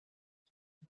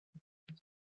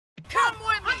Come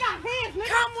with me. I got hands, nigga.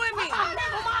 Come with me.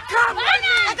 Come with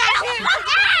me. I got hands.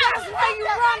 That's why you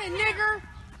running, nigger.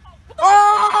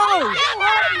 Oh! You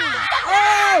hurt me.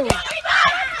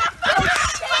 Oh!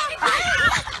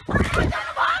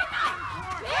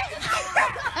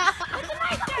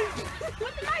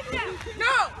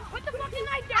 No! Put the fucking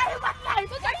knife down.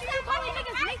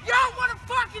 Y'all wanna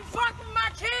fucking fuck with my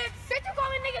kids? Did you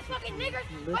calling niggas fucking niggers?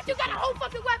 But you got a whole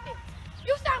fucking weapon.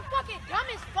 You sound fucking dumb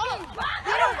as fuck.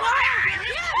 You know what?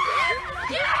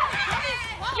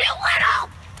 You little!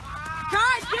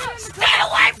 Guys, get in the Stay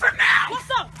away from me!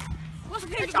 What's up? What's the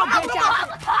case? Get your bitch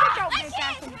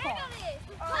ass in the car.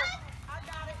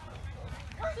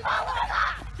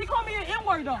 She called me an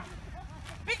N-word though.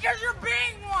 Because you're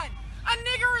being one. A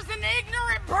nigger is an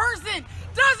ignorant person.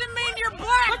 Doesn't mean you're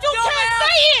black. But you can't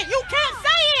say it. You can't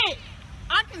say it.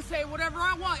 I can say whatever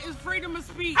I want. It's freedom of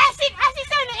speech. Has she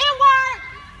saying the N-word?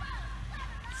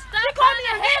 Stop She called me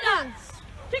a hit nigger.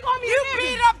 She called me You a nigger.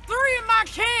 beat up 3 of my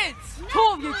kids. 2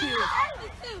 of your kids.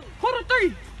 Who the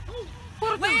 3?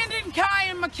 Landon, Kai,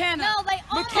 and McKenna. No, they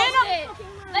almost McKenna? did.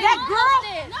 They That almost girl?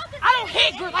 did. I don't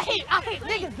hate girls. I hate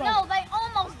niggas though. No, they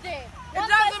almost did. Once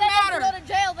doesn't they said matter. they go to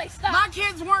jail, they stopped. My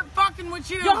kids weren't fucking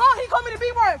with you. Yo, he called me the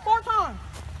B-word 4 times.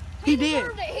 He did.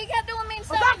 deserved it. He kept doing mean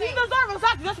stuff. Exactly, he deserved it.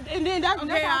 Exactly. And then that's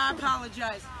Okay, I that's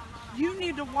apologize. You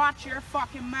need to watch your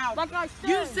fucking mouth. Like I said.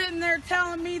 You sitting there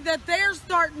telling me that they're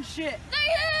starting shit.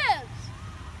 They is.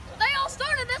 They all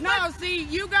started this. No, see,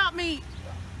 you got me.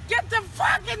 Get the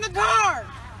fuck in the car.